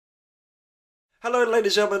Hello,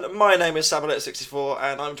 ladies and gentlemen. My name is Samuel64,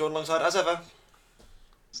 and I'm joined alongside, as ever,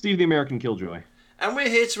 Steve the American Killjoy. and we're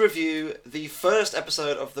here to review the first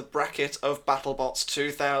episode of the bracket of BattleBots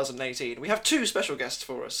 2018. We have two special guests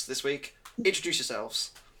for us this week. Introduce yourselves.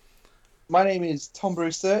 My name is Tom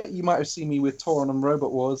Brewster. You might have seen me with Toron and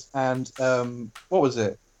Robot Wars, and what was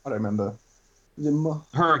it? I don't remember. Was it,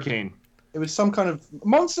 Hurricane. it was some kind of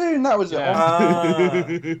monsoon. That was Yeah.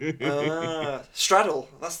 Straddle.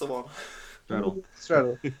 That's the one. Straddle.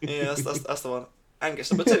 Straddle. Yeah, that's the one.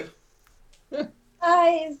 Angus, number two.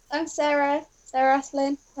 Hi, I'm Sarah. Sarah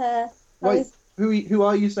Aslin. Wait, who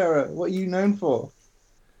are you, Sarah? What are you known for?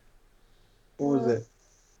 What was it?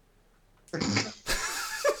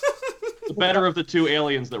 The better of the two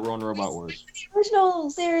aliens that were on Robot Wars. The original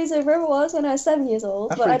series of RoboCast when I was 7 years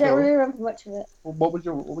old, That's but I pretty don't cool. really remember much of it. What was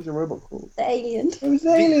your robot called? The Alien. It was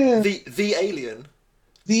the Alien. The Alien,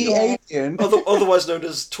 Yeah. Alien. otherwise known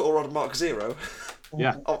as Tauron Mark Zero.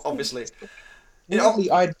 Yeah. Obviously. Really,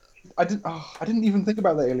 I didn't even think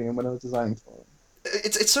about the Alien when I was designing for it.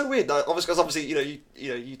 It's so weird, like, obviously, because obviously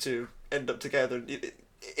you two end up together. And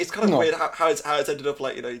it's kind of No. weird how it's ended up,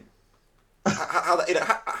 like, how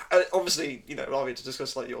that obviously, allow me to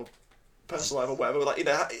discuss like your personal life or whatever. But, like,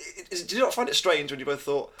 did you not find it strange when you both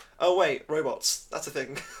thought, oh wait, robots, that's a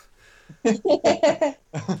thing?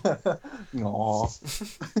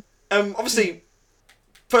 Aww. Obviously,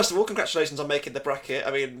 first of all, congratulations on making the bracket.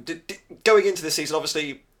 I mean, going into this season,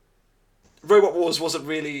 obviously, Robot Wars wasn't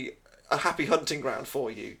really a happy hunting ground for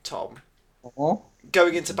you, Tom. Aww.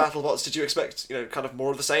 Going into BattleBots, did you expect, kind of more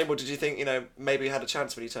of the same, or did you think, maybe you had a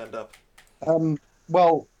chance when you turned up?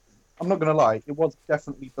 Well, I'm not gonna lie. It was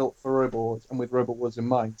definitely built for Robot Wars and with Robot Wars in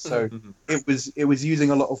mind. So it was using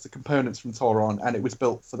a lot of the components from Tauron, and it was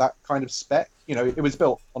built for that kind of spec. It was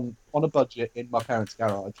built on a budget in my parents'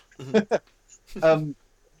 garage.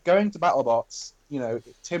 Going to BattleBots,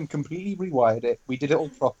 Tim completely rewired it. We did it all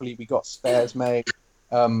properly. We got spares made,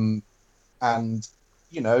 and going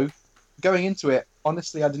into it,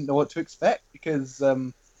 honestly, I didn't know what to expect because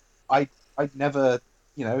I'd never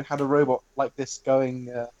had a robot like this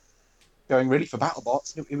going really for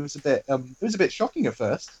BattleBots. It was a bit shocking at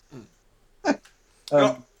first. And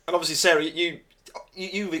obviously, Sarah,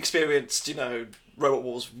 you've experienced, Robot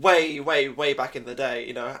Wars way back in the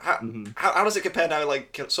day. How does it compare now,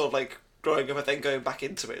 like, sort of like growing up and then going back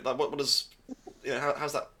into it? Like, what does,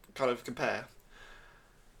 how's that kind of compare?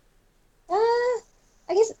 I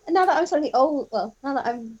guess now that I'm slightly old, well, now that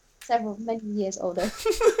I'm many years older,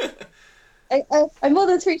 I'm more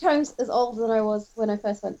than 3 times as old than I was when I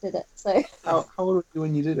first did it. So How old were you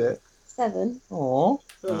when you did it? 7. Aww.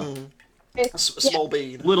 Small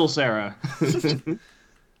bean. Little Sarah.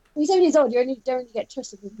 When you're 7 years old, you don't really get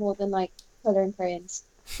trusted with more than like colour and crayons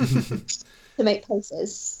to make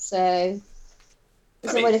places. So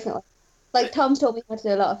it's a way different. Like Tom's taught me how to do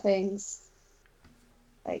a lot of things.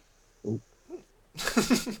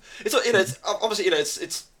 It's obviously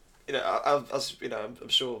it's as I'm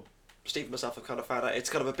sure Steve and myself have kind of found out, it's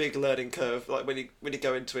kind of a big learning curve. Like when you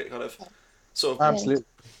go into it, kind of sort of Absolutely.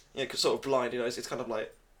 sort of blind. It's kind of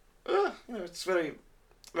like it's very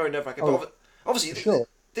nerve wracking. Oh, But obviously, sure.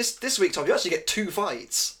 this week, Tom, you actually get 2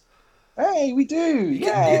 fights. Hey, we do. You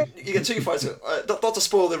Yeah. get 2 fights. Not to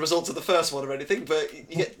spoil the results of the first one or anything, but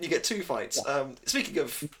you get 2 fights. Speaking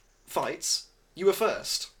of fights, you were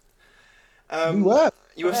first. We were.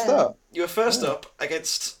 You were First up. You were first up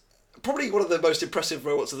against probably one of the most impressive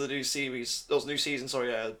robots of the new series, or new season.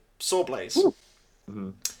 Sorry, Sawblaze.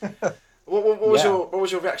 What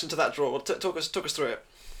was your reaction to that draw? Talk us through it.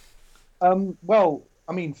 Well,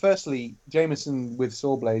 I mean, firstly, Jameson with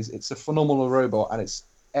Sawblaze, it's a phenomenal robot and it's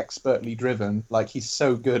expertly driven. Like, he's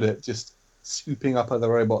so good at just swooping up other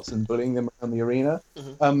robots and bullying them around the arena.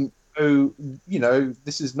 So,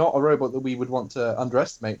 this is not a robot that we would want to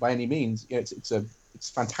underestimate by any means. It's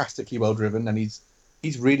fantastically well driven, and he's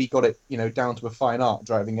really got it, down to a fine art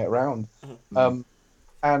driving it around.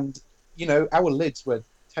 And our lids were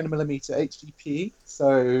 10mm HDP,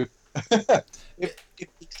 so if it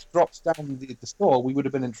drops down the score, we would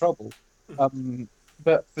have been in trouble.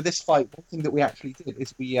 But for this fight, one thing that we actually did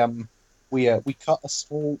is we cut a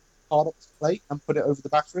small Pardox plate and put it over the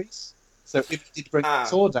batteries. So if we did bring the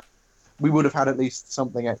sword down, we would have had at least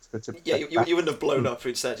something extra to. Yeah, you wouldn't have blown up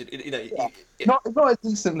instead. Not as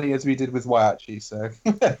decently as we did with Waiachi. So,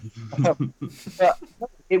 but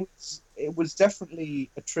it was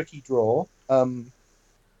definitely a tricky draw.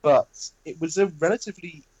 But it was a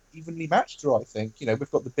relatively evenly matched draw, I think.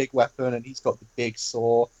 We've got the big weapon and he's got the big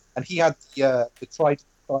saw, and he had the Trident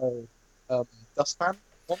style dustpan.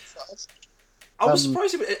 I'm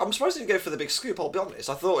surprised he didn't go for the big scoop. I'll be honest.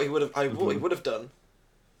 I thought he would have. I thought he would have done.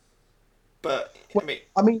 But Well,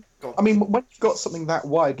 I mean, when you've got something that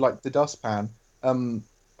wide like the dustpan,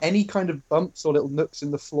 any kind of bumps or little nooks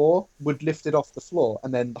in the floor would lift it off the floor,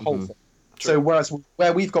 and then the whole thing. True. So whereas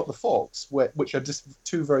where we've got the forks, which are just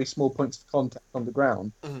two very small points of contact on the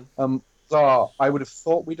ground, I would have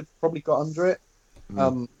thought we'd have probably got under it.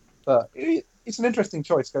 But it's an interesting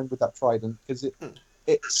choice going with that trident because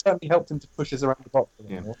it certainly helped him to push us around the box a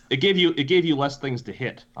little more. It gave you less things to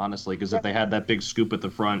hit, honestly, because if they had that big scoop at the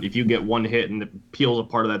front, if you get one hit and it peels a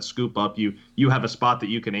part of that scoop up, you have a spot that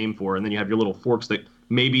you can aim for, and then you have your little forks that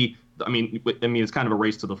maybe, I mean, it's kind of a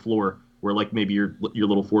race to the floor where like maybe your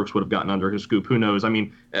little forks would have gotten under his scoop. Who knows? I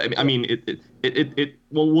mean,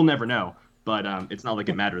 we'll never know, but it's not like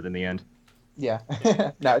it mattered in the end. Yeah,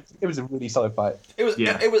 no, it was a really solid fight. It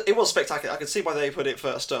was spectacular. I can see why they put it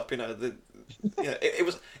first up. It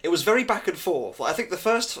was very back and forth. Like, I think the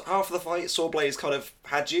first half of the fight, Sawblaze kind of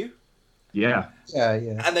had you. Yeah.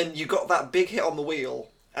 And then you got that big hit on the wheel,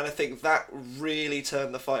 and I think that really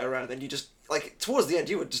turned the fight around. And then you just like towards the end,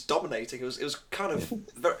 you were just dominating. It was kind of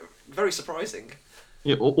very, very surprising.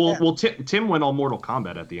 Yeah. Well, Tim went all Mortal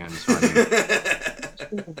Kombat at the end. So I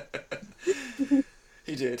mean...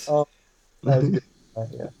 He did. That was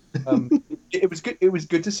good. It was good. It was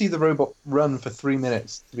good to see the robot run for 3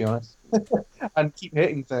 minutes, to be honest, and keep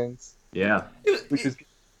hitting things. Yeah. Which is,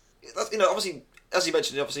 obviously, as you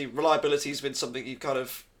mentioned, obviously reliability has been something you kind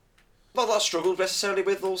of not struggled necessarily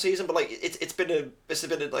with all season, but like it's been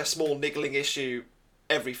a small niggling issue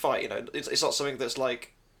every fight. It's not something that's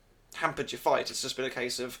like hampered your fight. It's just been a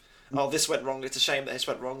case of this went wrong. It's a shame that this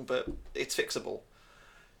went wrong, but it's fixable.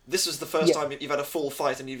 This was the first time you've had a full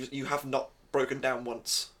fight and you have not broken down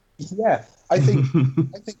once. Yeah, I think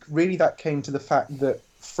really that came to the fact that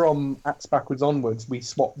from Axe Backwards onwards, we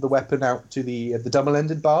swapped the weapon out to the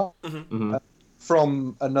double-ended bar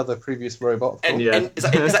from another previous robot. Is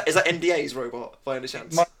that NDA's robot by any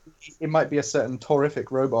chance? It might be a certain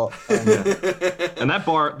Torific robot. And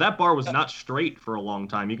that bar was not straight for a long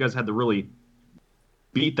time. You guys had to really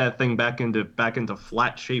beat that thing back into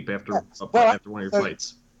flat shape after one of your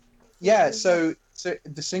fights. Yeah, so it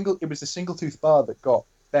was the single tooth bar that got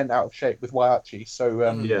bent out of shape with Waiachi. So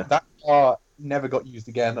that bar never got used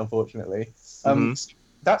again, unfortunately.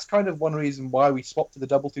 That's kind of one reason why we swapped to the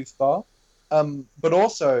double tooth bar. But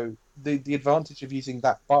also the advantage of using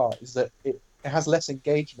that bar is that it has less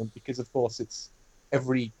engagement because, of course, it's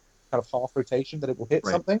every kind of half rotation that it will hit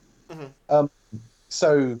something.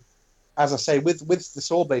 So, as I say, with the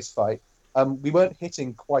Sawblaze fight, we weren't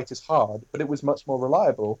hitting quite as hard, but it was much more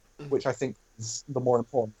reliable, which I think is the more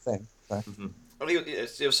important thing. So. I mean,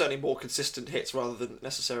 it was certainly more consistent hits rather than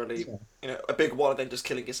necessarily a big one and then just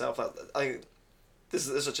killing yourself.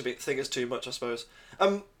 There's such a big thing as too much, I suppose.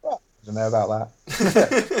 Well, I don't know about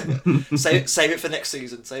that. Save it for next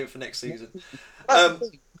season.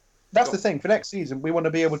 That's the thing. For next season, we want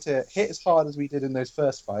to be able to hit as hard as we did in those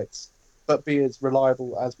first fights, but be as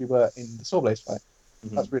reliable as we were in the Sawblaze fight.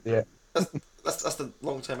 That's really it. That's the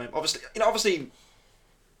long-term aim. Obviously,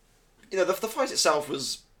 the fight itself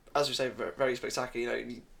was, as we say, very, very spectacular.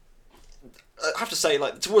 I have to say,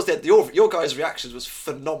 like towards the end, your guys' reactions was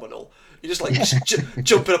phenomenal. You just like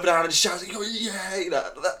jumping up and down and shouting, "Oh yeah!"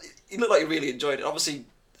 You look like you really enjoyed it. Obviously,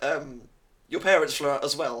 your parents flew out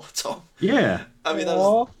as well, Tom. Yeah. I mean,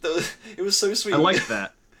 it was so sweet. I like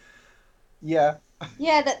that. Yeah.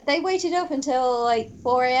 Yeah, they waited up until like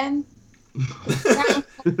 4 a.m.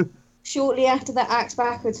 Shortly after the Axe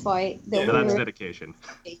Backwards fight. That's dedication.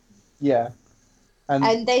 Yeah.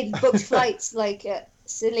 And they booked flights like at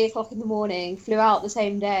silly o'clock in the morning, flew out the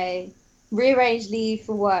same day, rearranged leave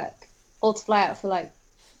for work, all to fly out for like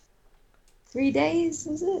 3 days,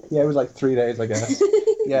 was it? Yeah, it was like 3 days, I guess.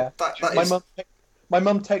 Yeah. My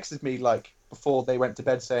mum texted me like before they went to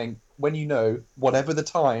bed saying, when you know, whatever the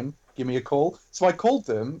time, give me a call. So I called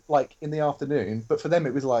them like in the afternoon, but for them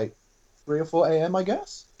it was like 3 or 4 a.m. I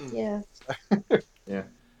guess. Yeah. Yeah.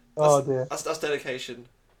 Oh dear. That's dedication.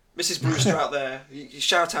 Mrs. Brewster out there,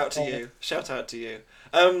 shout out to you. Shout out to you.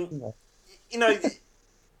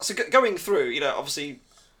 So going through, obviously,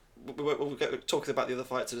 we'll get talking about the other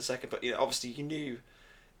fights in a second, but obviously you knew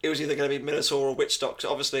it was either going to be Minotaur or Witch Doctor.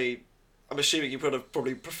 Obviously, I'm assuming you would have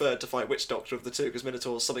probably preferred to fight Witch Doctor of the two because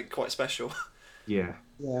Minotaur is something quite special. Yeah.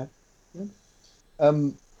 Yeah.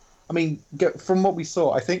 I mean, from what we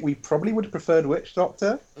saw, I think we probably would have preferred Witch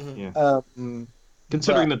Doctor. Yeah.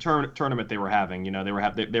 Considering the tournament they were having,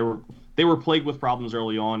 they were plagued with problems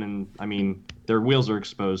early on, and I mean their wheels are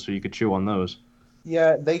exposed, so you could chew on those.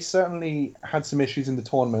 Yeah, they certainly had some issues in the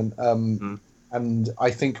tournament, and I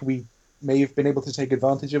think we may have been able to take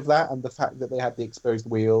advantage of that, and the fact that they had the exposed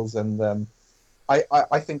wheels, and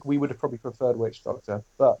I think we would have probably preferred Witch Doctor.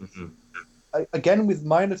 But again, with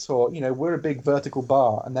Minotaur, we're a big vertical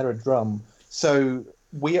bar, and they're a drum, so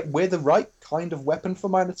we're the right kind of weapon for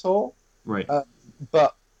Minotaur. Right.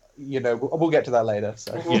 But we'll get to that later.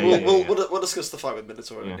 So we'll discuss the fight with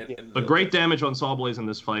Minotaur. But great damage on Sawblaze in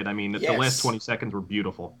this fight. I mean, the last 20 seconds were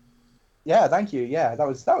beautiful. Yeah, thank you. Yeah, that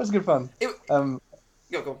was good fun. Go on.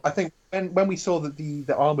 I think when we saw that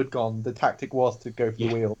the arm had gone, the tactic was to go for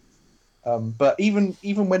the wheel. But even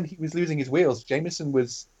when he was losing his wheels, Jameson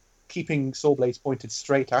was keeping Sawblaze pointed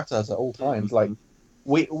straight at us at all times. Like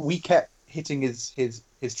we kept hitting his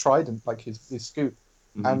trident, like his scoop,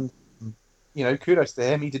 and kudos to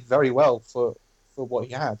him. He did very well for what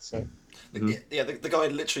he had. So the guy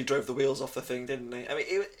literally drove the wheels off the thing, didn't he? I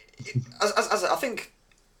mean, as I think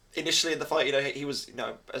initially in the fight, he was,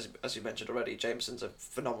 as you mentioned already, Jameson's a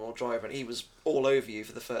phenomenal driver, and he was all over you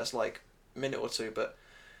for the first minute or two. But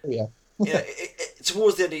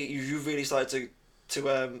towards the end, you really started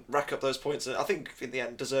to rack up those points, and I think in the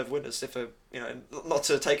end deserved winners. If not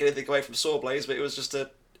to take anything away from Sawblaze, but it was just I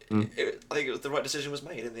think it was the right decision was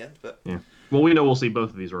made in the end. But well, we know we'll see both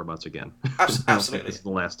of these robots again. Absolutely, this is the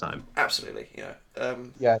last time. Absolutely,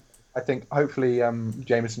 I think hopefully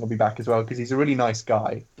Jameson will be back as well because he's a really nice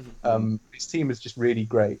guy. His team is just really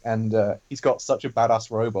great, and he's got such a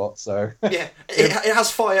badass robot. So it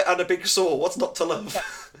has fire and a big saw. What's not to love?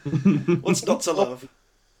 What's not to love?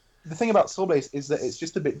 The thing about Sawblaze is that it's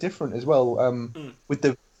just a bit different as well, with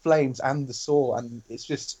the flames and the saw, and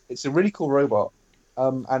it's a really cool robot.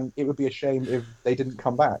 And it would be a shame if they didn't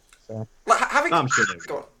come back. So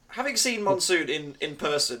having seen Monsoon in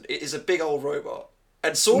person, it is a big old robot.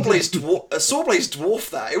 And Sawblaze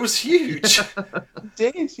dwarfed that. It was huge.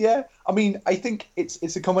 It is, yeah. I mean, I think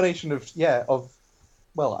it's a combination of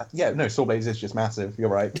Sawblaze is just massive. You're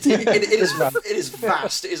right. It is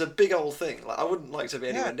vast. It is a big old thing. I wouldn't like to be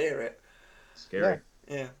anywhere near it. Scary.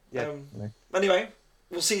 Yeah. Anyway,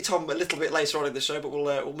 we'll see Tom a little bit later on in the show, but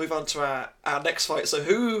we'll move on to our next fight. So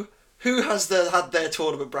who has had their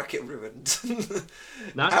tournament bracket ruined?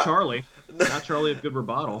 Not Charlie. Not Charlie of Good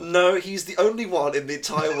Rebuttal. No, he's the only one in the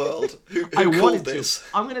entire world who called this.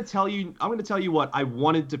 I'm gonna tell you what, I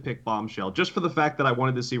wanted to pick Bombshell just for the fact that I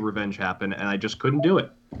wanted to see revenge happen, and I just couldn't do it.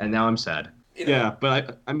 And now I'm sad. Yeah,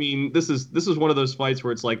 but I mean, this is one of those fights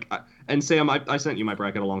where it's like, and Sam, I sent you my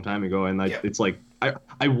bracket a long time ago, and it's like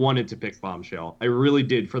I wanted to pick Bombshell. I really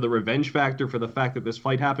did, for the revenge factor, for the fact that this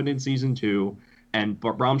fight happened in season 2, and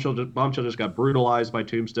Bombshell just got brutalized by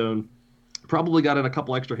Tombstone. Probably got in a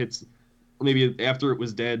couple extra hits, maybe after it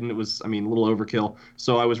was dead, and it was, a little overkill.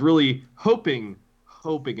 So I was really hoping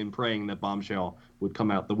and praying that Bombshell would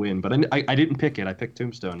come out the win, but I didn't pick it. I picked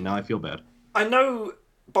Tombstone. Now I feel bad. I know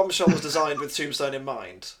Bombshell was designed with Tombstone in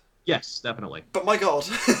mind. Yes, definitely. But my God.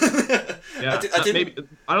 I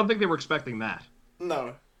don't think they were expecting that.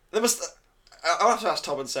 No. I'll have to ask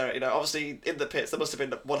Tom and Sarah, obviously in the pits there must have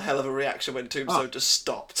been one hell of a reaction when Tombstone just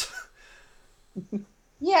stopped.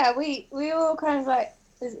 Yeah, we were all kind of like,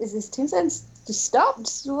 is this Tombstone just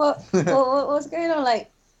stopped? What's going on?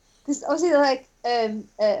 Because obviously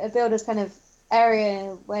a builder's kind of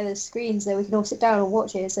area where there's screens so we can all sit down and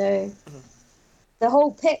watch it, so the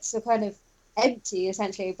whole pits were kind of empty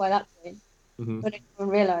essentially by that point. When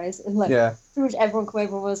everyone realised, and pretty much everyone came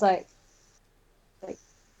over and was like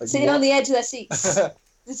sitting on the edge of their seats, just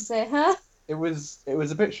to say, huh? It was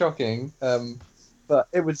a bit shocking, but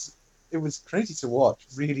it was crazy to watch,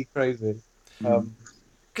 really crazy.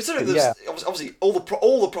 Considering there's obviously all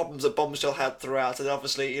the problems that Bombshell had throughout, and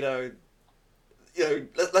obviously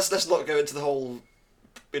let's not go into the whole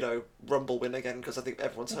Rumble win again because I think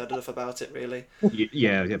everyone's heard enough about it really.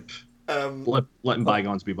 Yeah. Letting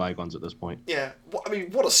bygones be bygones at this point. Yeah,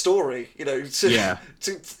 what a story, this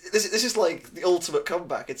is like the ultimate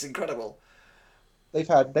comeback. It's incredible. They've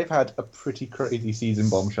had a pretty crazy season,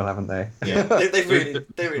 Bombshell, haven't they? Yeah, they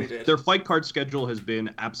really did. Their fight card schedule has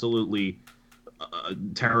been absolutely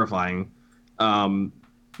terrifying. The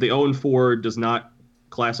 0-4 does not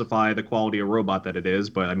classify the quality of robot that it is,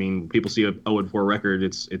 but people see a 0-4 record,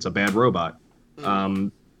 it's a bad robot.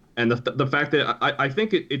 And the fact that I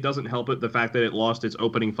think it doesn't help it, the fact that it lost its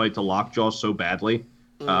opening fight to Lockjaw so badly,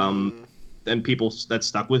 and people that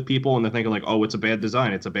stuck with people, and they're thinking like, oh, it's a bad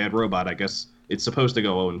design, it's a bad robot, I guess it's supposed to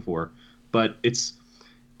go 0-4, but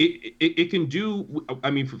it can do.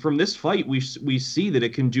 From this fight, we see that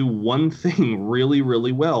it can do one thing really,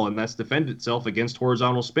 really well, and that's defend itself against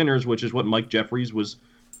horizontal spinners, which is what Mike Jeffries was.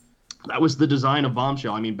 That was the design of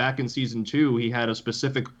Bombshell. Back in season 2, he had a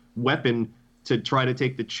specific weapon to try to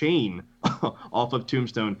take the chain off of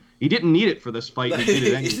Tombstone. He didn't need it for this fight. He did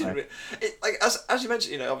it anyway. As you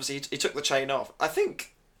mentioned, obviously he took the chain off. I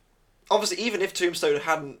think, obviously, even if Tombstone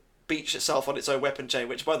hadn't beached itself on its own weapon chain,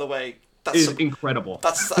 which, by the way, that's incredible.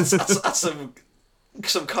 That's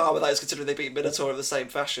some karma, that is, considering they beat Minotaur in the same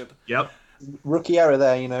fashion. Yep. Rookie error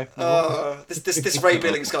there, This Ray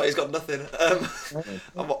Billings guy, he's got nothing.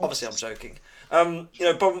 Obviously, I'm joking.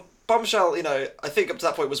 Bombshell, I think up to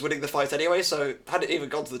that point was winning the fight anyway. So had it even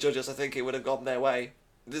gone to the judges, I think it would have gone their way.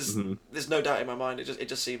 There's no doubt in my mind. It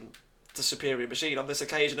just seemed the superior machine on this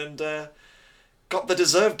occasion, and got the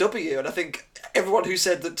deserved W. And I think everyone who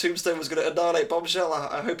said that Tombstone was going to annihilate Bombshell,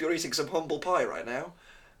 I hope you're eating some humble pie right now.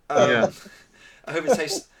 I hope it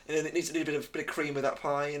tastes. It needs a bit of cream with that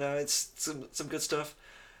pie. It's some good stuff.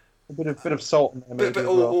 A bit of salt in there, maybe,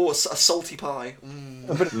 or a salty pie.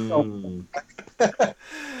 A bit of salt.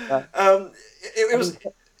 It was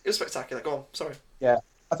spectacular. Go on, sorry. Yeah,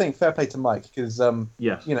 I think fair play to Mike because they've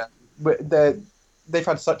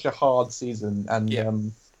had such a hard season, and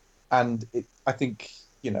I think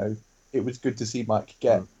it was good to see Mike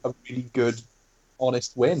get a really good,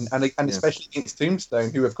 honest win, and especially against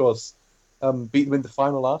Tombstone, who of course beat them in the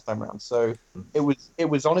final last time round. So it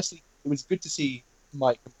was honestly good to see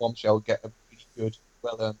Mike and Bombshell get a really good,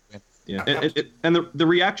 well-earned win. Yeah, and the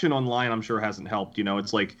reaction online, I'm sure, hasn't helped.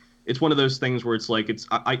 It's like it's one of those things where it's like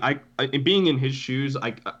I being in his shoes,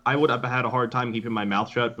 I would have had a hard time keeping my mouth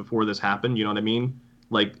shut before this happened. You know what I mean?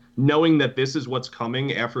 Like knowing that this is what's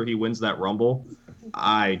coming after he wins that Rumble,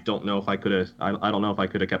 I don't know if I could have. I don't know if I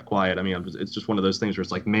could have kept quiet. I mean, it's just one of those things where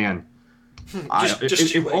it's like, man,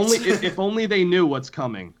 if only they knew what's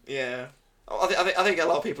coming. Yeah, I think a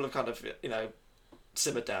lot of people have kind of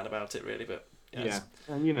simmered down about it, really, but and it's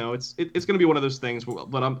going to be one of those things.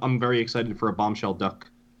 But I'm very excited for a Bombshell Duck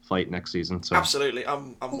fight next season. So absolutely,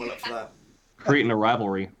 I'm well up for that. Creating a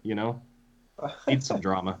rivalry, need some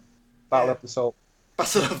drama. Battle of the Salt.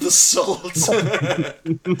 Battle of the Salt.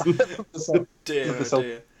 Dear.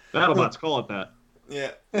 BattleBots, call it that.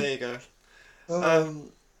 Yeah, there you go.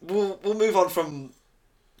 We'll move on from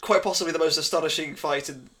quite possibly the most astonishing fight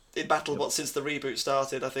in BattleBots since the reboot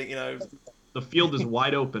started. I think the field is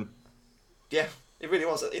wide open. Yeah, it really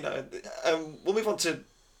was. We'll move on to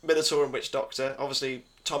Minotaur and Witch Doctor. Obviously,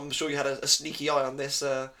 Tom, I'm sure you had a sneaky eye on this.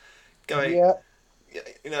 Going, yeah.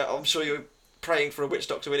 I'm sure you were praying for a Witch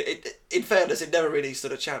Doctor win. In fairness, it never really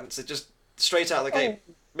stood a chance. It just straight out of the gate,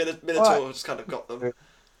 Minotaur just kind of got them.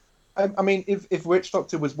 I mean, if Witch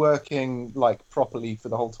Doctor was working like properly for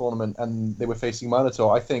the whole tournament and they were facing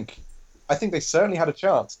Minotaur, I think they certainly had a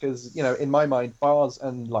chance because in my mind, Bars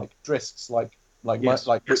and like Drisks like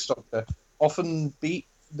Witch Doctor often beat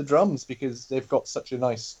the drums because they've got such a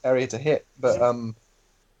nice area to hit. But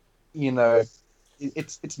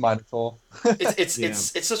it's Minotaur.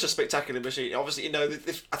 It's such a spectacular machine. Obviously, I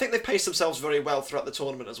think they've paced themselves very well throughout the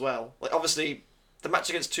tournament as well. Like obviously, the match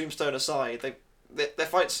against Tombstone aside, their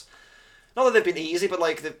fights, not that they've been easy, but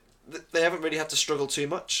like they haven't really had to struggle too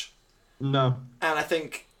much. No. And I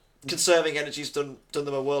think conserving energy's done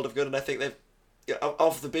them a world of good. And I think they've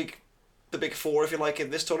of the big four, if you like,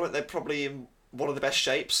 in this tournament, they're probably in one of the best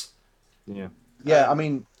shapes. Yeah. Yeah, I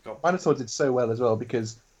mean, Minotaur did so well as well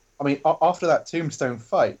because, I mean, after that Tombstone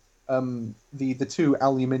fight, the two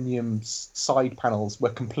aluminium side panels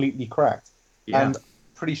were completely cracked, and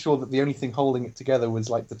pretty sure that the only thing holding it together was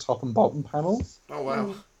like the top and bottom panels. Oh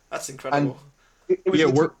wow, that's incredible.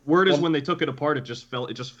 Word is when they took it apart, it just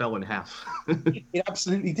fell in half. It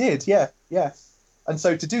absolutely did. Yeah. And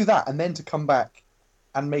so to do that and then to come back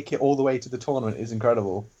and make it all the way to the tournament is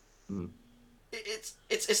incredible. Mm.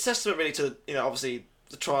 It's testament really to obviously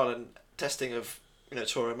the trial and testing of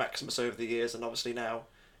Toro and Maximus over the years, and obviously now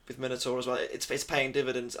with Minotaur as well. It's paying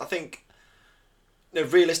dividends. I think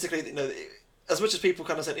realistically, as much as people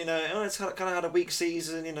kind of said it's kind of had a weak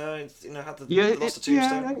season, had the lost to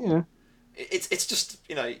Tombstone. Yeah. It's just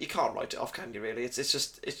you can't write it off, can you? Really, it's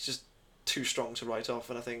just too strong to write off,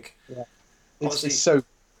 and I think it's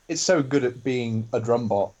so good at being a drum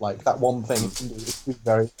bot. Like that one thing it can do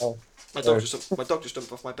very well. My dog just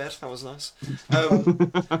jumped off my bed. That was nice.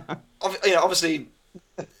 Obviously,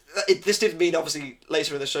 this didn't mean obviously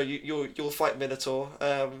later in the show you'll fight Minotaur.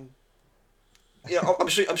 I'm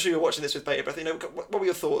sure you're watching this with bated breath. What were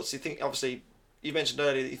your thoughts? You think obviously you mentioned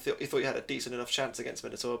earlier that you thought you had a decent enough chance against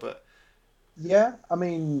Minotaur, but yeah, I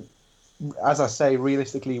mean, as I say,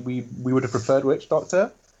 realistically, we would have preferred Witch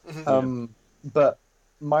Doctor, but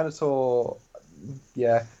Minotaur.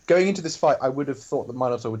 Yeah, going into this fight, I would have thought that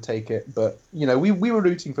Minotaur would take it, but we were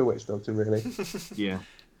rooting for Witch Doctor, really. Yeah,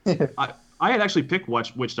 I had actually picked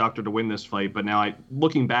Witch Doctor to win this fight, but now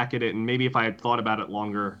looking back at it, and maybe if I had thought about it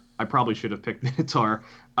longer, I probably should have picked Minotaur.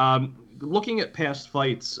 Looking at past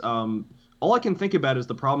fights, all I can think about is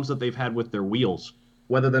the problems that they've had with their wheels,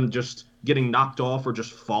 whether them just getting knocked off or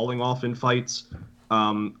just falling off in fights.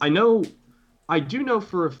 I do know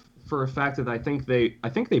for a fact that I think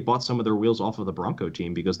they bought some of their wheels off of the Bronco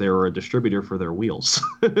team because they were a distributor for their wheels.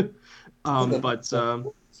 Because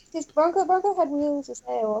Bronco had wheels to say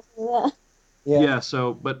or that. Yeah.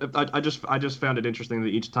 So, but I just found it interesting that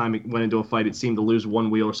each time it went into a fight, it seemed to lose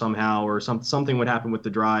one wheel or somehow, or something would happen with the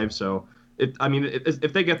drive. So,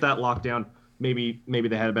 if they get that locked down, maybe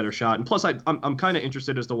they had a better shot. And plus, I'm kind of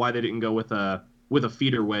interested as to why they didn't go with a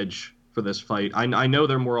feeder wedge for this fight. I know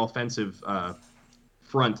they're more offensive.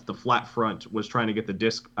 Front, the flat front was trying to get the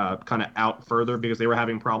disc kind of out further because they were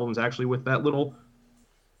having problems actually with that little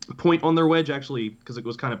point on their wedge, actually, because it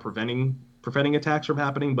was kind of preventing attacks from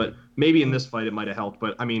happening. But maybe in this fight it might have helped.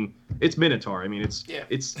 But I mean, it's Minotaur. I mean, it's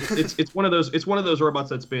one of those robots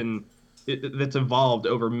that's that's evolved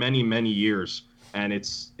over many years, and it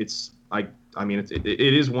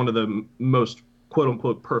is one of the most quote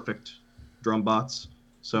unquote perfect drum bots.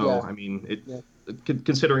 So yeah. I mean,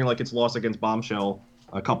 considering like its loss against Bombshell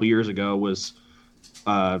a couple years ago was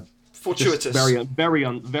fortuitous, very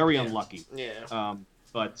unlucky. Yeah.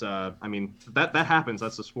 But I mean that happens.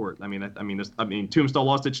 That's the sport. I mean Tombstone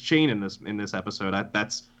lost its chain in this episode.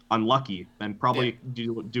 That's unlucky, and probably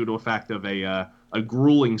due to a fact of a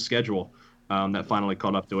grueling schedule that finally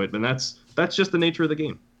caught up to it. And that's just the nature of the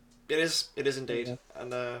game. It is indeed.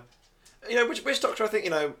 Yeah. And Witch Doctor, I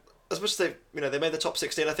think as much as they made the top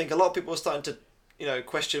 16, I think a lot of people were starting to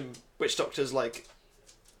question Witch Doctor's like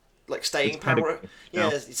staying power.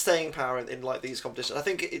 Staying power in like these competitions. I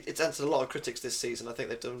think it's answered a lot of critics this season. I think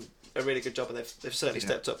they've done a really good job, and they've certainly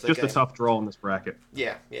stepped up their game. Just a tough draw in this bracket.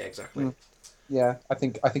 Yeah, exactly. Yeah, I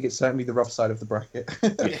think it's certainly the rough side of the bracket.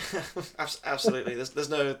 Yeah, absolutely. There's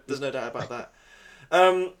no doubt about that.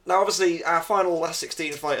 Now, obviously, our final last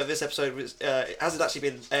 16 fight of this episode hasn't actually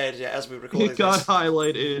been aired yet as we record this. It got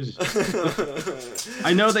highlighted.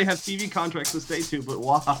 I know they have TV contracts to stay to, but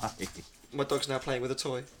why? My dog's now playing with a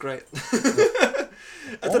toy. Great.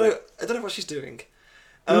 I don't know what she's doing.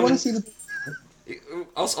 You want to see the?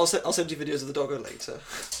 I'll send you videos of the doggo later.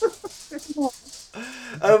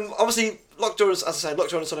 Obviously, Lockjaw, as I said,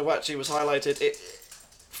 Lockjaw and Sonowachi was highlighted.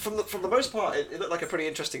 From the most part, it looked like a pretty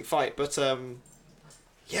interesting fight, but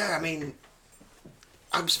yeah, I mean,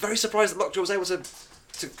 I'm very surprised that Lockjaw was able to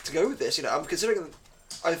go with this. I'm considering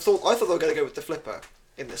I thought they were going to go with the flipper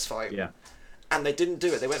in this fight. Yeah. And they didn't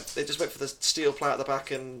do it. They just went for the steel plow at the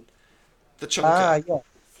back and the chunker. Yeah.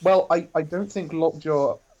 Well, I don't think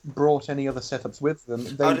Lockjaw brought any other setups with them.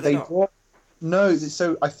 They brought no.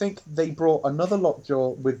 So I think they brought another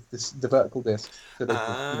Lockjaw with the vertical disc. So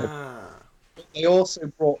they also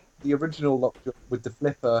brought the original Lockjaw with the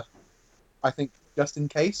flipper. I think just in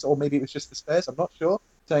case, or maybe it was just the spares. I'm not sure.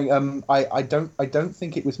 Saying I don't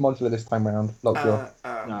think it was modular this time round. Lockjaw.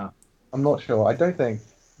 No. I'm not sure. I don't think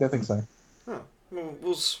so. Well,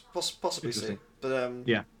 we'll possibly see, but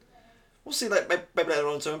yeah, we'll see. Like maybe later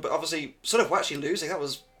on to him, but obviously, sort of actually losing, that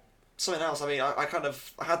was something else. I mean, I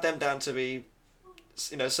had them down to be,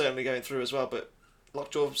 certainly going through as well. But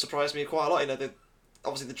Lockjaw surprised me quite a lot.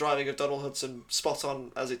 Obviously the driving of Donald Hudson spot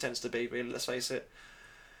on as it tends to be. Really, let's face it.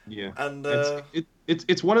 Yeah, and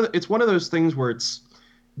it's one of those things where it's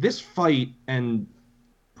this fight, and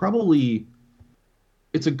probably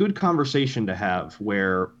it's a good conversation to have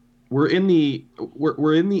where. We're in the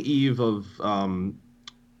eve of kind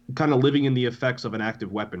of living in the effects of an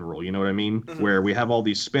active weapon rule. You know what I mean? Mm-hmm. Where we have all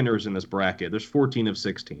these spinners in this bracket. There's 14 of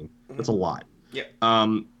 16. Mm-hmm. That's a lot. Yeah.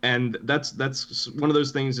 And that's one of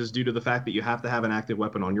those things is due to the fact that you have to have an active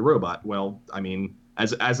weapon on your robot. Well, I mean,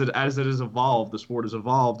 as it has evolved, the sport has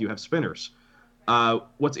evolved. You have spinners.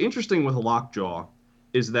 What's interesting with Lockjaw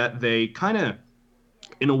is that they kind of,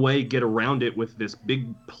 in a way, get around it with this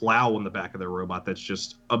big plow on the back of their robot that's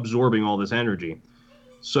just absorbing all this energy.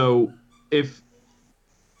 So if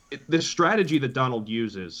the strategy that Donald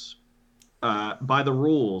uses, by the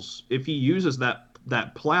rules, if he uses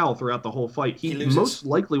that plow throughout the whole fight, he most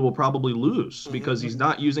likely will probably lose because he's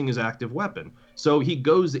not using his active weapon. So he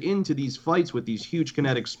goes into these fights with these huge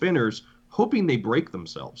kinetic spinners, hoping they break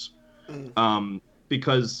themselves,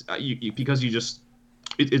 because you just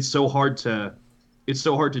it's so hard to. It's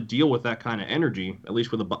so hard to deal with that kind of energy, at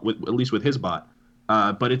least with his bot.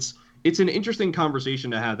 But it's an interesting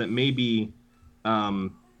conversation to have that maybe, I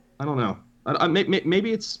don't know.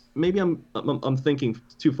 Maybe I'm thinking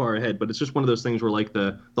too far ahead, but it's just one of those things where like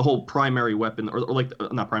the whole primary weapon or like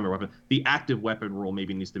not primary weapon, the active weapon rule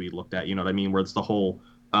maybe needs to be looked at. You know what I mean? Where it's the whole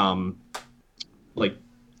like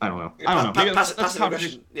I don't know. I don't know. Maybe Passive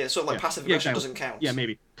aggression. Yeah, sort of like passive aggression exactly. doesn't count. Yeah,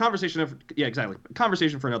 maybe exactly.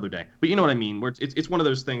 Conversation for another day. But you know what I mean? Where it's one of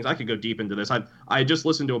those things. I could go deep into this. I just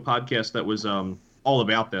listened to a podcast that was all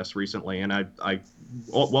about this recently, and I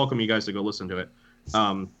welcome you guys to go listen to it.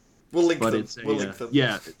 We'll link them. We'll link them.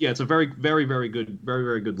 Yeah. It's a very good,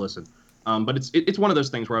 very good listen. But it's one of those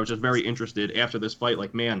things where I was just very interested after this fight.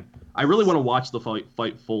 Like, man, I really want to watch the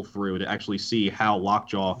fight full through to actually see how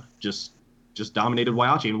Lockjaw just dominated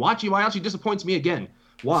Waiachi. And Waiachi disappoints me again.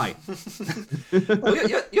 Why? Well,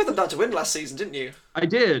 you had them down to win last season, didn't you? I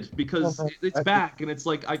did, because it's back, and it's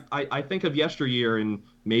like I think of yesteryear, and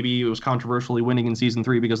maybe it was controversially winning in season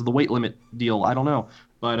 3 because of the weight limit deal. I don't know,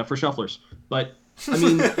 but for shufflers. But I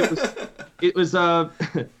mean, the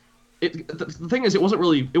thing is, it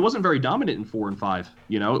wasn't very dominant in 4 and 5.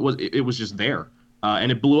 You know, it was just there,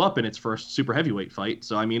 and it blew up in its first super heavyweight fight.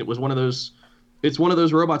 So I mean, it was one of those. It's one of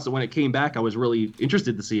those robots that when it came back, I was really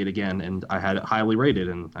interested to see it again, and I had it highly rated.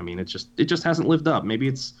 And I mean, it just hasn't lived up. Maybe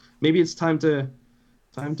it's time to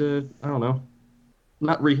I don't know,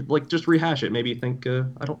 just rehash it. Maybe think I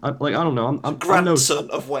don't know. I'm grandson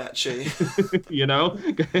of Waiachi. You know,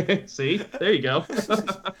 see, there you go.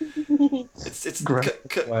 It's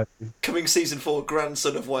coming season 4,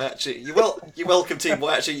 grandson of Waiachi. You're welcome, Team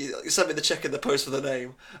Waiachi. You sent me the check in the post for the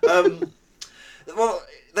name. Well,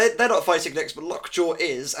 they're not fighting next, but Lockjaw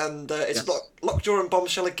is, and it's Lockjaw and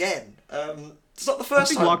Bombshell again. It's not the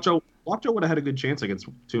first time. Lockjaw would have had a good chance against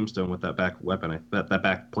Tombstone with that back weapon, that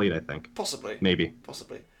back plate, I think. Possibly. Maybe.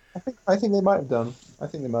 Possibly. I think they might have done. I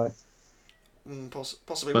think they might.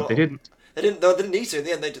 Possibly. But they didn't. They didn't need to in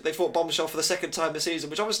the end. They fought Bombshell for the second time this season,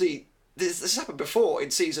 which obviously this happened before in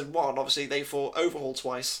season 1. Obviously they fought Overhaul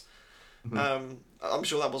twice. Mm-hmm. I'm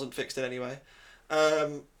sure that wasn't fixed in any way.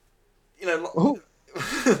 You know,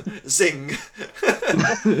 zing.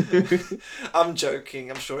 I'm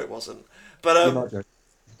joking. I'm sure it wasn't. But You're not joking.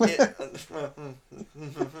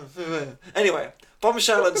 Anyway,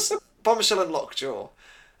 Bombshell and Lockjaw.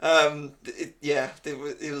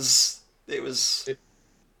 It was.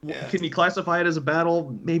 Yeah. Can you classify it as a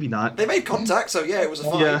battle? Maybe not. They made contact, so yeah, it was a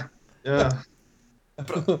fight. Yeah.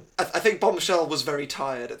 But I think Bombshell was very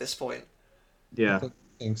tired at this point. Yeah. I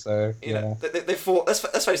think so. You know, they fought.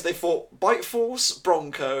 Let's face it. They fought Bite Force,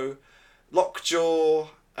 Bronco, Lockjaw,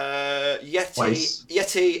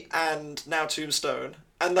 Yeti, and now Tombstone,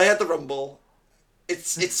 and they had the Rumble.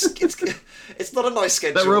 It's not a nice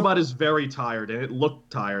schedule. That robot is very tired, and it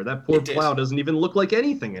looked tired. That poor plow doesn't even look like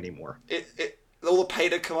anything anymore. All the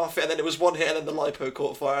pain had come off it, and then it was one hit, and then the lipo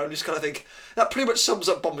caught fire. I'm just kind of think that pretty much sums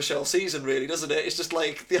up Bombshell season, really, doesn't it? It's just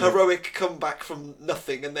like the heroic comeback from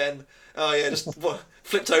nothing, and then just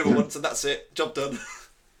flipped over once, and that's it, job done.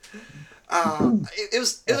 It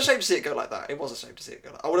was a shame to see it go like that. It was a shame to see it go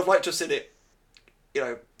like that. I would have liked to have seen it,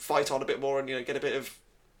 fight on a bit more, and get a bit of,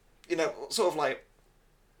 sort of like,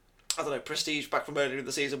 I don't know, prestige back from earlier in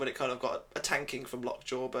the season when it kind of got a tanking from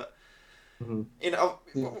Lockjaw, but. Mm-hmm.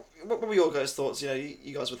 What were your guys' thoughts?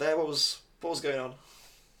 You guys were there. What was going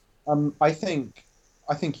on? I think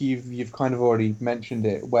you've kind of already mentioned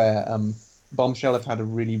it, where Bombshell have had a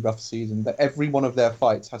really rough season. That every one of their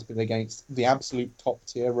fights has been against the absolute top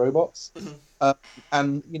tier robots. Mm-hmm.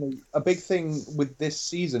 And a big thing with this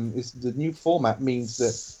season is the new format means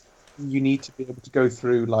that you need to be able to go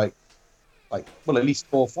through like at least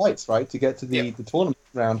 4 fights, right, to get to the tournament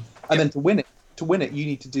round, and then to win it. To win it, you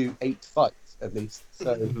need to do 8 fights at least.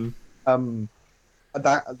 So,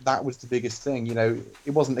 that was the biggest thing.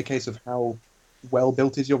 It wasn't a case of how well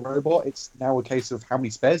built is your robot. It's now a case of how many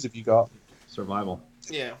spares have you got. Survival.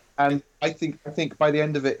 Yeah. And I think by the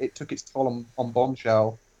end of it, it took its toll on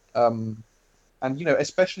Bombshell. And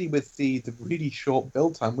especially with the really short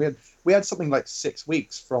build time, we had something like 6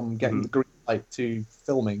 weeks from getting the green light to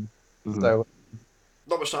filming. Mm-hmm. So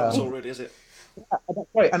not much time at all, really, is it? Yeah, that's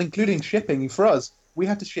right. And including shipping, for us, we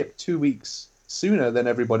had to ship 2 weeks sooner than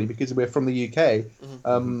everybody because we're from the UK.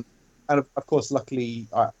 Mm-hmm. And of course, luckily,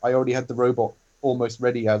 I already had the robot almost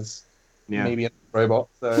ready as maybe a robot.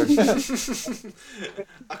 So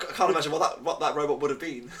I can't imagine what that robot would have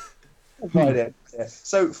been. Right. Yeah.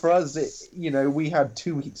 So for us, we had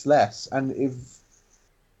 2 weeks less, and if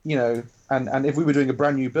and if we were doing a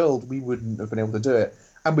brand new build, we wouldn't have been able to do it.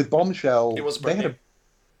 And with Bombshell, it was brand new.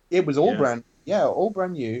 It was all brand. Yeah, all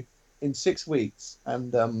brand new in 6 weeks,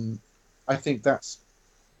 and I think that's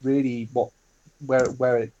really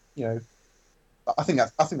where it I think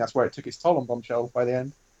that's where it took its toll on Bombshell by the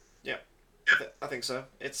end. Yeah. I think so.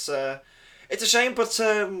 It's a shame, but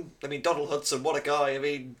I mean, Donald Hudson, what a guy. I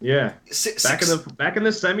mean, Yeah, six, back in six,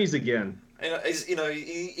 the semis again.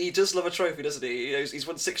 he does love a trophy, doesn't he? He's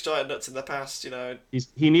won 6 giant nuts in the past.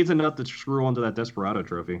 He needs a nut to screw onto that Desperado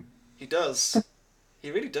trophy. He does. He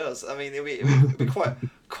really does. I mean, it'd be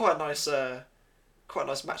quite a nice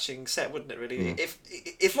matching set, wouldn't it? Really, Yeah.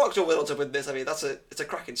 if Lockjaw went on to win this, I mean, it's a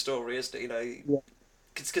cracking story, isn't it? Yeah.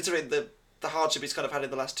 Considering the hardship he's kind of had in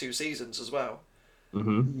the last 2 seasons as well.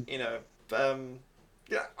 Mm-hmm.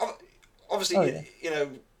 Yeah. Obviously,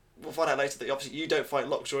 we'll find out later that obviously you don't fight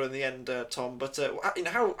Lockjaw in the end, Tom. But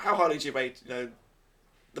how highly do you rate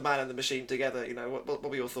the man and the machine together? What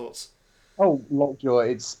were your thoughts? Oh, Lockjaw,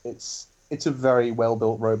 it's a very well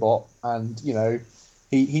built robot, and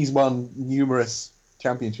he's won numerous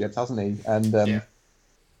championships, hasn't he? And Yeah.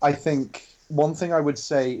 I think one thing I would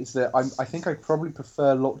say is that I think I probably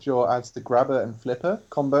prefer Lockjaw as the grabber and flipper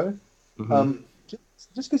combo. Mm-hmm.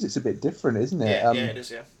 Just because it's a bit different, isn't it? Yeah, it is.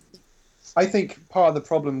 Yeah. I think part of the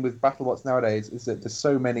problem with BattleBots nowadays is that there's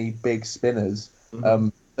so many big spinners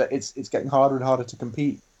that it's getting harder and harder to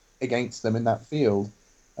compete against them in that field.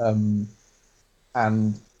 And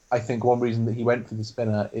I think one reason that he went for the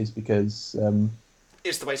spinner is because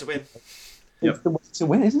It's the way to win. it's the way to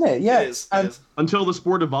win, isn't it? Yeah. It is. Until the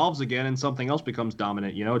sport evolves again and something else becomes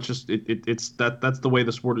dominant, it's just that's the way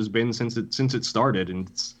the sport has been since it started,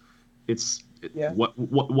 and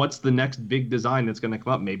what's the next big design that's going to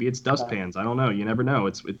come up? Maybe it's dustpans. I don't know. You never know.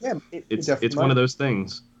 It's one of those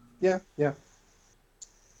things. Yeah.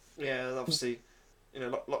 Yeah, obviously,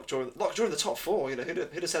 Lockjaw in the top 4. Who'd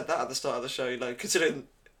have said that at the start of the show? Considering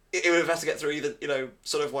it would have had to get through either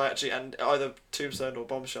Son of Waiachi and either Tombstone or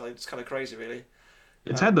Bombshell. It's kind of crazy, really.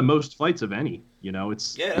 It's had the most fights of any.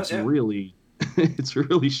 It's really it's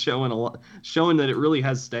really showing that it really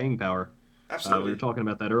has staying power. Absolutely. We were talking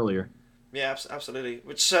about that earlier. Yeah, absolutely.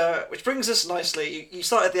 Which brings us nicely. You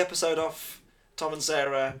started the episode off, Tom and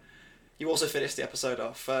Sarah. You also finished the episode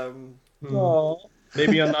off.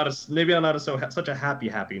 Maybe I'm not such a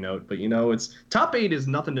happy note, but it's top 8 is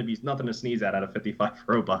nothing to sneeze at out of 55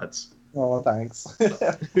 robots. Oh, thanks.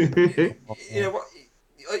 You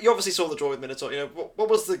obviously saw the draw with Minotaur. What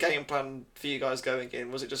was the game plan for you guys going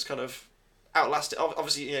in? Was it just kind of outlast it?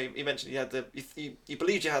 Obviously, you mentioned you had you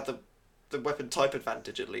believed you had the weapon type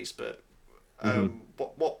advantage at least, but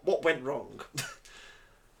what went wrong?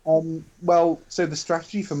 Well, so the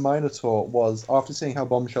strategy for Minotaur was, after seeing how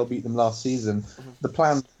Bombshell beat them last season, the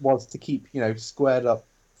plan was to keep, squared up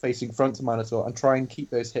facing front to Minotaur and try and keep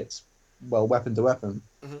those hits, weapon to weapon.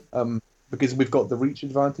 Because we've got the reach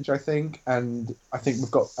advantage, I think, and I think we've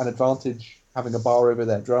got an advantage having a bar over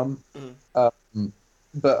their drum.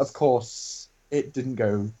 But of course, it didn't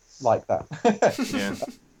go like that. Yeah.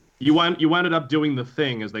 You wound up doing the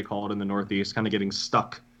thing, as they call it in the Northeast, kind of getting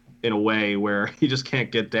stuck in a way where you just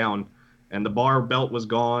can't get down, and the bar belt was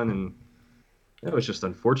gone, and it was just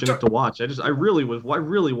unfortunate to watch. I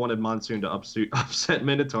really wanted Monsoon to upset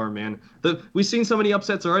Minotaur, man. We've seen so many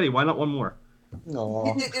upsets already. Why not one more?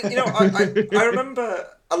 I remember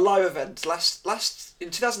a live event last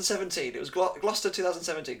in 2017. It was Gloucester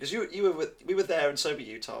 2017 because we were there, and so were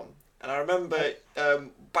you, Tom. And I remember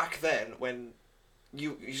back then when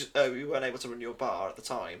you weren't able to run your bar at the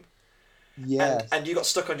time. Yeah. And you got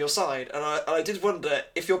stuck on your side, and I did wonder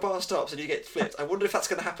if your bar stops and you get flipped. I wonder if that's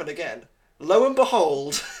going to happen again. Lo and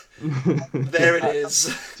behold, there it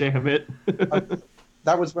is. Damn it.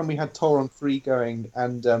 That was when we had Toron 3 going,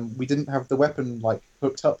 and we didn't have the weapon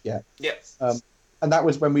hooked up yet. Yep. And that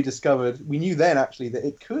was when we discovered, we knew then actually that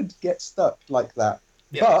it could get stuck like that.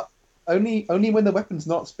 Yep. But only when the weapon's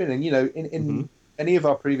not spinning. In any of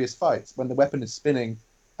our previous fights, when the weapon is spinning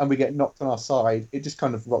and we get knocked on our side, it just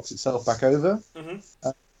kind of rocks itself back over.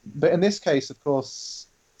 But in this case, of course,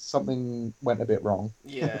 something went a bit wrong.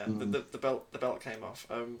 Yeah, the belt came off,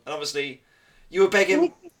 and obviously you were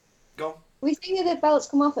begging. Go on. We think that the belts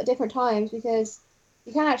come off at different times because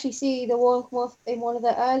you can actually see the one come off in one of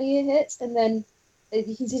the earlier hits, and then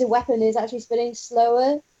you can see the weapon is actually spinning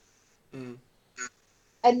slower. And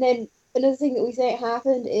then another thing that we think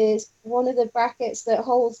happened is one of the brackets that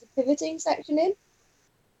holds the pivoting section in.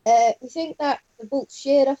 We think that the bolts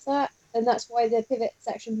sheared off that, and that's why the pivot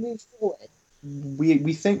section moved forward.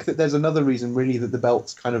 We think that there's another reason, really, that the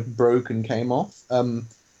belts kind of broke and came off.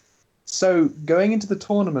 So going into the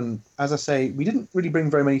tournament, as I say, we didn't really bring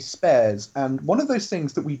very many spares, and one of those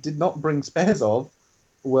things that we did not bring spares of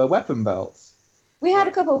were weapon belts. We had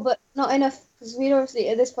a couple, but not enough, because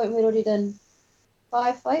at this point we'd already done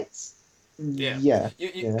 5 fights. Yeah.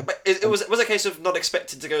 But it was a case of not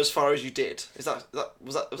expecting to go as far as you did.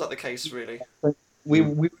 Was that the case, really? we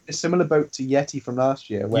were in a similar boat to Yeti from last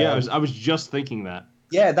year. Where Yeah, I was just thinking that.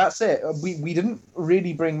 Yeah, that's it. We didn't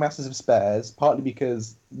really bring masses of spares, partly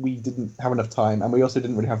because we didn't have enough time, and we also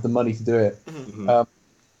didn't really have the money to do it. Mm-hmm.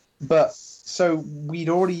 But so we'd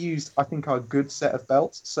already used, I think, our good set of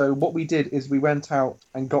belts. So what we did is we went out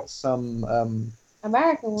and got some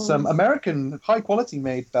American high quality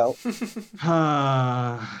made belts.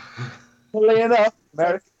 Funnily enough,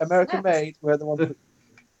 American made. We're the ones.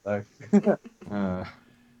 So.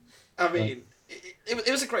 I mean,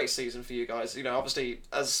 it was a great season for you guys. You know, obviously,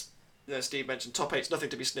 as Steve mentioned, top 8's nothing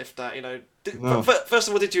to be sniffed at. You know, No. First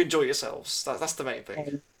of all, did you enjoy yourselves? That's the main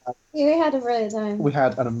thing. Yeah, we had a brilliant time. We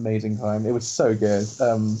had an amazing time. It was so good.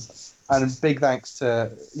 And big thanks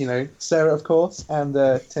to Sarah, of course, and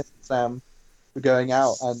Tim and Sam for going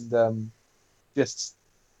out and just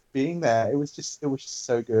being there. It was just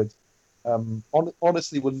so good.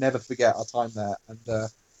 Honestly, we'll never forget our time there, and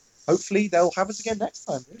hopefully they'll have us again next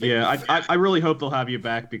time. Yeah, I really hope they'll have you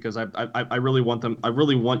back because I really want them. I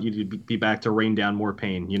really want you to be back to rain down more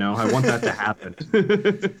pain. You know, I want that to happen.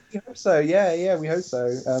 We hope so. Yeah, we hope so.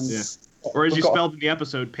 Yeah. Or as you spelled in the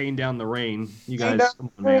episode, pain down the rain. You guys,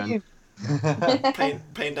 come on, man.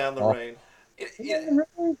 pain down the rain.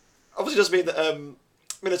 Obviously, does mean that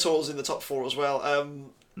Minotaur's in the top 4 as well.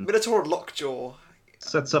 Minotaur and Lockjaw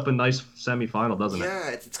sets up a nice semi-final, doesn't it? Yeah,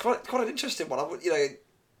 it's quite an interesting one.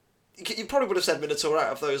 You probably would have said Minotaur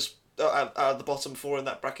out of those out of the bottom 4 in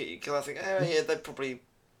that bracket. You kind of think, yeah, they'd probably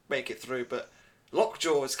make it through. But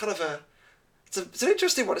Lockjaw, it's kind of it's an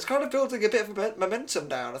interesting one. It's kind of building a bit of momentum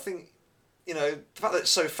down. I think, the fact that it's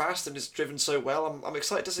so fast and it's driven so well, I'm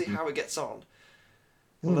excited to see how it gets on.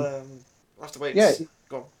 We'll have to wait. Yeah,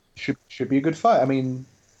 go on. Should be a good fight. I mean,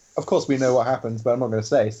 of course we know what happens, but I'm not going to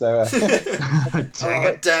say. So.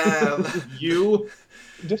 Damn. You.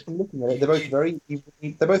 Just from looking at it,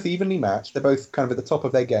 they're both evenly matched. They're both kind of at the top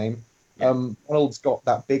of their game. Yeah. Arnold's got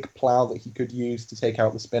that big plow that he could use to take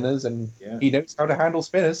out the spinners, and he knows how to handle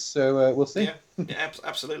spinners. So we'll see. Yeah,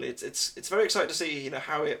 absolutely. It's very exciting to see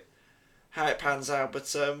how it pans out.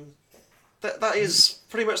 But that is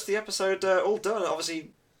pretty much the episode all done.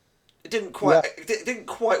 Obviously, it didn't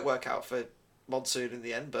quite work out for Monsoon in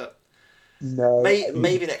the end, but no,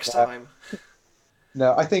 maybe next time.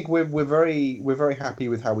 No, I think we're very happy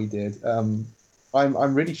with how we did. I'm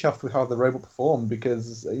really chuffed with how the robot performed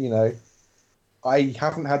because I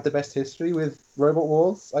haven't had the best history with Robot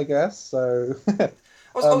Wars, I guess. So I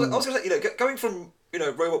was going to say, going from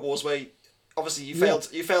Robot Wars where obviously you failed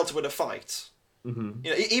to win a fight. Mm-hmm.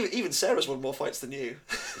 Even Sarah's won more fights than you.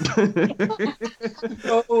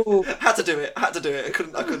 Oh. Had to do it. I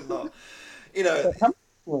couldn't not.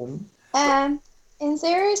 In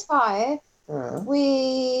Series 5.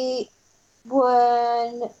 We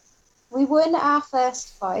won our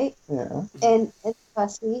first fight in the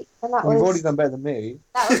first week, and that was... You've already done better than me.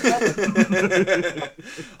 That was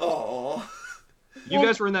Aww. You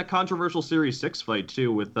guys were in that controversial Series 6 fight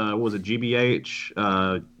too with what was it, GBH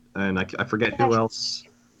and I forget who else.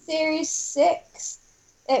 Series 6.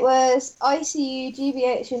 It was ICU,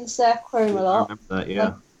 GBH, and Sir Chromalot. I remember that,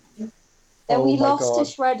 yeah. Then we lost to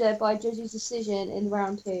Shredder by judge's decision in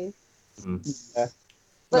round 2. Yeah.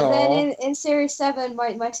 But then in Series 7,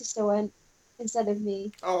 my sister went instead of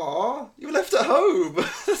me. Aww, you were left at home.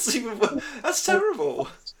 That's terrible.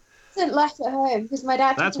 I wasn't left at home because my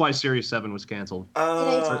dad... That's why Series 7 was cancelled.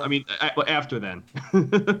 I mean, after then.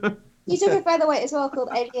 He took a featherweight as well called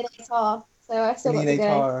Alienator, so I still got to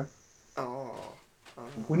go.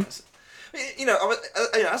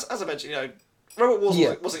 As I mentioned, Robot Wars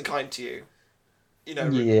wasn't kind to you.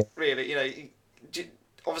 Really,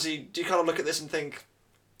 obviously, do you kind of look at this and think,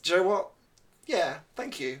 do you know what? Yeah,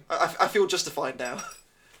 thank you. I feel justified now.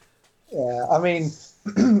 Yeah, I mean,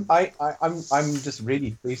 I'm just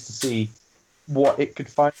really pleased to see what it could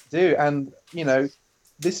finally do, and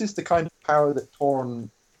this is the kind of power that Tauron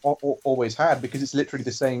always had because it's literally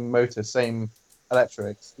the same motor, same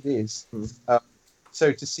electrics. It is.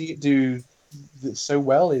 So to see it do so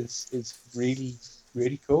well is really,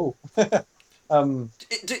 really cool. I mean,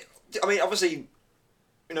 obviously,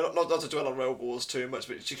 not to dwell on Robot Wars too much,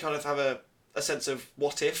 but do you kind of have a sense of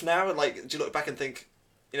what if now? Like, do you look back and think,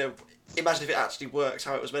 imagine if it actually worked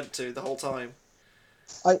how it was meant to the whole time?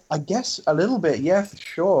 I guess a little bit, yeah, for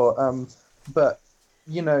sure. But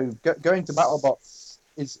going to BattleBots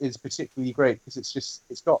is particularly great because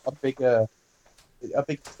it's got a big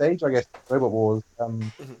stage, I guess. Robot Wars.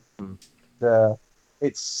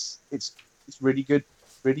 It's really good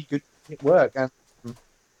work, and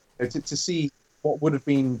to see what would have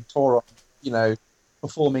been Tauron,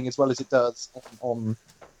 performing as well as it does on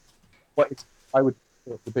what I would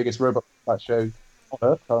the biggest robot fight show on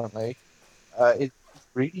Earth currently. It's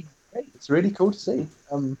really great. It's really cool to see.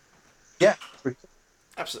 Yeah, it's really cool.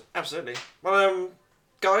 Absolutely. Well,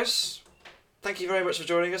 guys, thank you very much for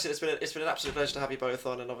joining us. It's been an absolute pleasure to have you both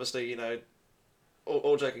on, and obviously,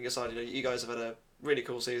 all joking aside, you guys have had a really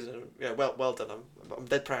cool season. And, well done. I'm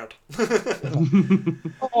dead proud.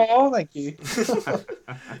 Oh, thank you.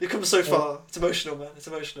 You've come so far. It's emotional, man. It's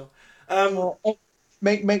emotional.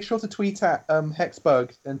 Make sure to tweet at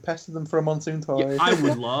Hexbug and pester them for a monsoon toy. Yeah, I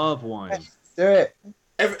would love one. Do it.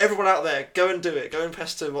 Everyone out there, go and do it. Go and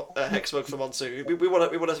pester Hexbug for monsoon. We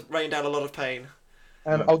want to rain down a lot of pain.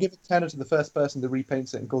 And I'll give a tenner to the first person who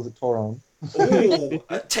repaints it and calls it Toron. Ooh,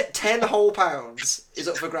 10 whole pounds is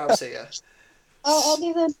up for grabs here. I'll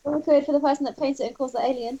give them a code for the person that paints it and calls it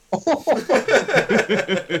alien.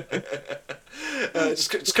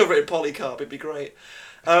 Just cover it in polycarb. It'd be great.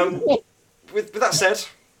 With that said,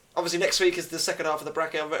 obviously next week is the second half of the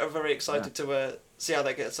bracket. I'm very excited to see how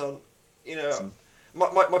that gets on.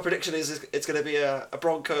 My prediction is it's going to be a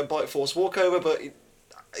Bronco and Bite Force walkover, but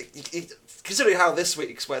considering how this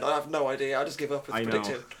week's went, I have no idea. I just give up with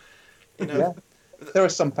predicting. Yeah. There are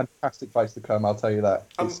some fantastic fights to come. I'll tell you that.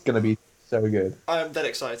 It's going to be so good. I am dead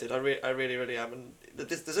excited. I really, really am. And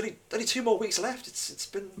there's only 2 more weeks left. It's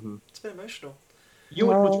been emotional.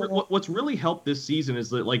 What's really helped this season is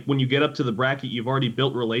that, like, when you get up to the bracket, you've already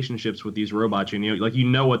built relationships with these robots. You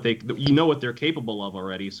know what they're capable of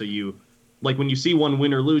already. So like, when you see one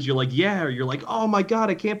win or lose, you're like, yeah, or you're like, oh my god,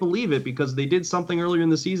 I can't believe it because they did something earlier in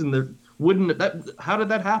the season how did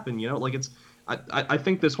that happen? Like, it's I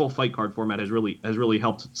think this whole fight card format has really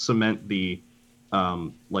helped cement the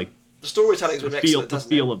the storytelling's been excellent, the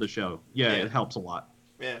feel of the show. Yeah, it helps a lot.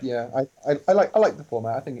 Yeah, I like the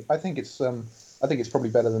format. I think it's probably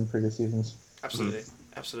better than previous seasons.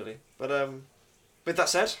 Absolutely. But with that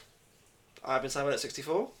said, I've been Simon at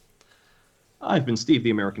 64. I've been Steve, the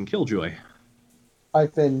American Killjoy.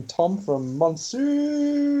 I've been Tom from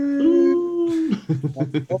Monsoon.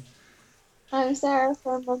 I'm Sarah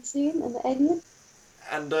from Monsoon and the Alien.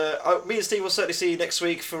 And me and Steve will certainly see you next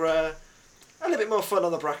week for a little bit more fun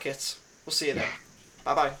on the bracket. We'll see you then.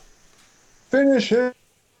 Bye-bye. Finish it!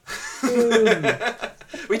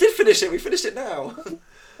 We did finish it. We finished it now.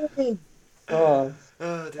 Oh.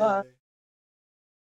 Oh, dear.